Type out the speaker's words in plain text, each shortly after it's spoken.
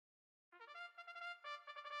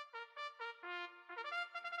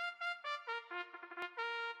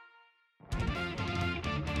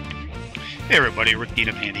Hey everybody, Rick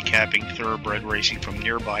Needham handicapping thoroughbred racing from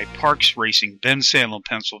nearby Parx Racing, Bensalem,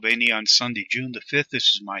 Pennsylvania on Sunday, June the 5th. This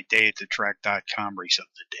is my day at the track.com race of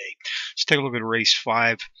the day. Let's take a look at race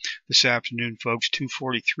 5 this afternoon, folks,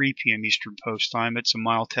 2:43 p.m. Eastern Post Time. It's a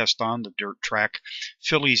mile test on the dirt track.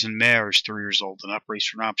 Fillies and mares, 3 years old and up, race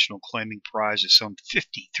for an optional claiming prize of some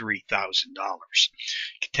 $53,000.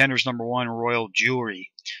 Contenders: number 1, Royal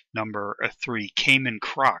Jewelry, number 3, Cayman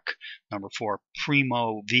Croc, number 4,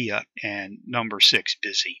 Primo Via, and number 6,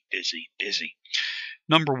 Busy.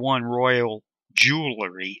 Number 1, Royal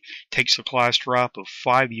Jewelry, takes a class drop of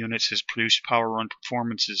 5 units, has produced power run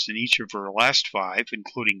performances in each of her last 5,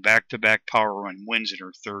 including back-to-back power run wins in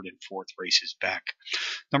her 3rd and 4th races back.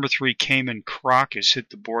 Number 3, Cayman Croc, has hit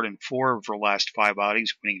the board in 4 of her last 5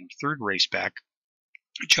 outings, winning her 3rd race back.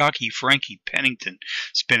 Jockey Frankie Pennington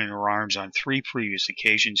spinning her arms on 3 previous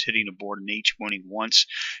occasions, hitting the board in each, winning once.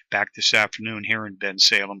 Back this afternoon here in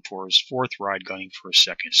Bensalem for his 4th ride, gunning for a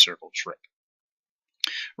 2nd circle trip.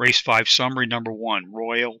 Race 5 summary: number 1,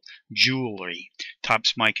 Royal Jewelry,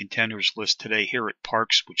 tops my contenders list today here at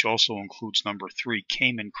Parx, which also includes number 3,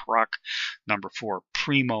 Cayman Croc, number 4,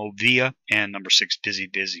 Primo Via, and number 6,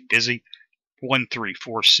 Busy. 1, 3,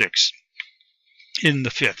 4, 6. In the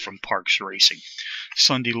 5th from Parx Racing.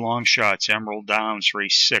 Sunday long shots: Emerald Downs,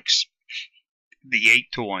 race 6. The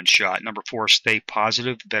 8-to-1 shot. Number 4, Stay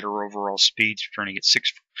Positive, better overall speeds, returning at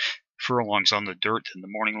 6 furlongs on the dirt than the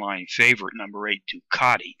morning line favorite. Number 8,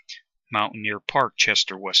 Ducati, Mountaineer Park,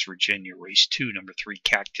 Chester, West Virginia, race 2. Number 3,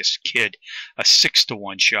 Cactus Kid, a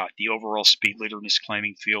 6-to-1 shot. The overall speed leader in his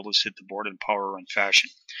claiming field has hit the board in power run fashion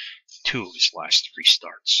 2 of his last 3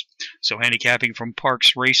 starts. So handicapping from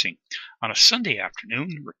Parx Racing on a Sunday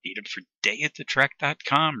afternoon, Rick Needham for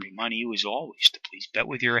dayatthetrack.com, reminding you as always to please bet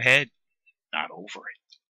with your head, not over it.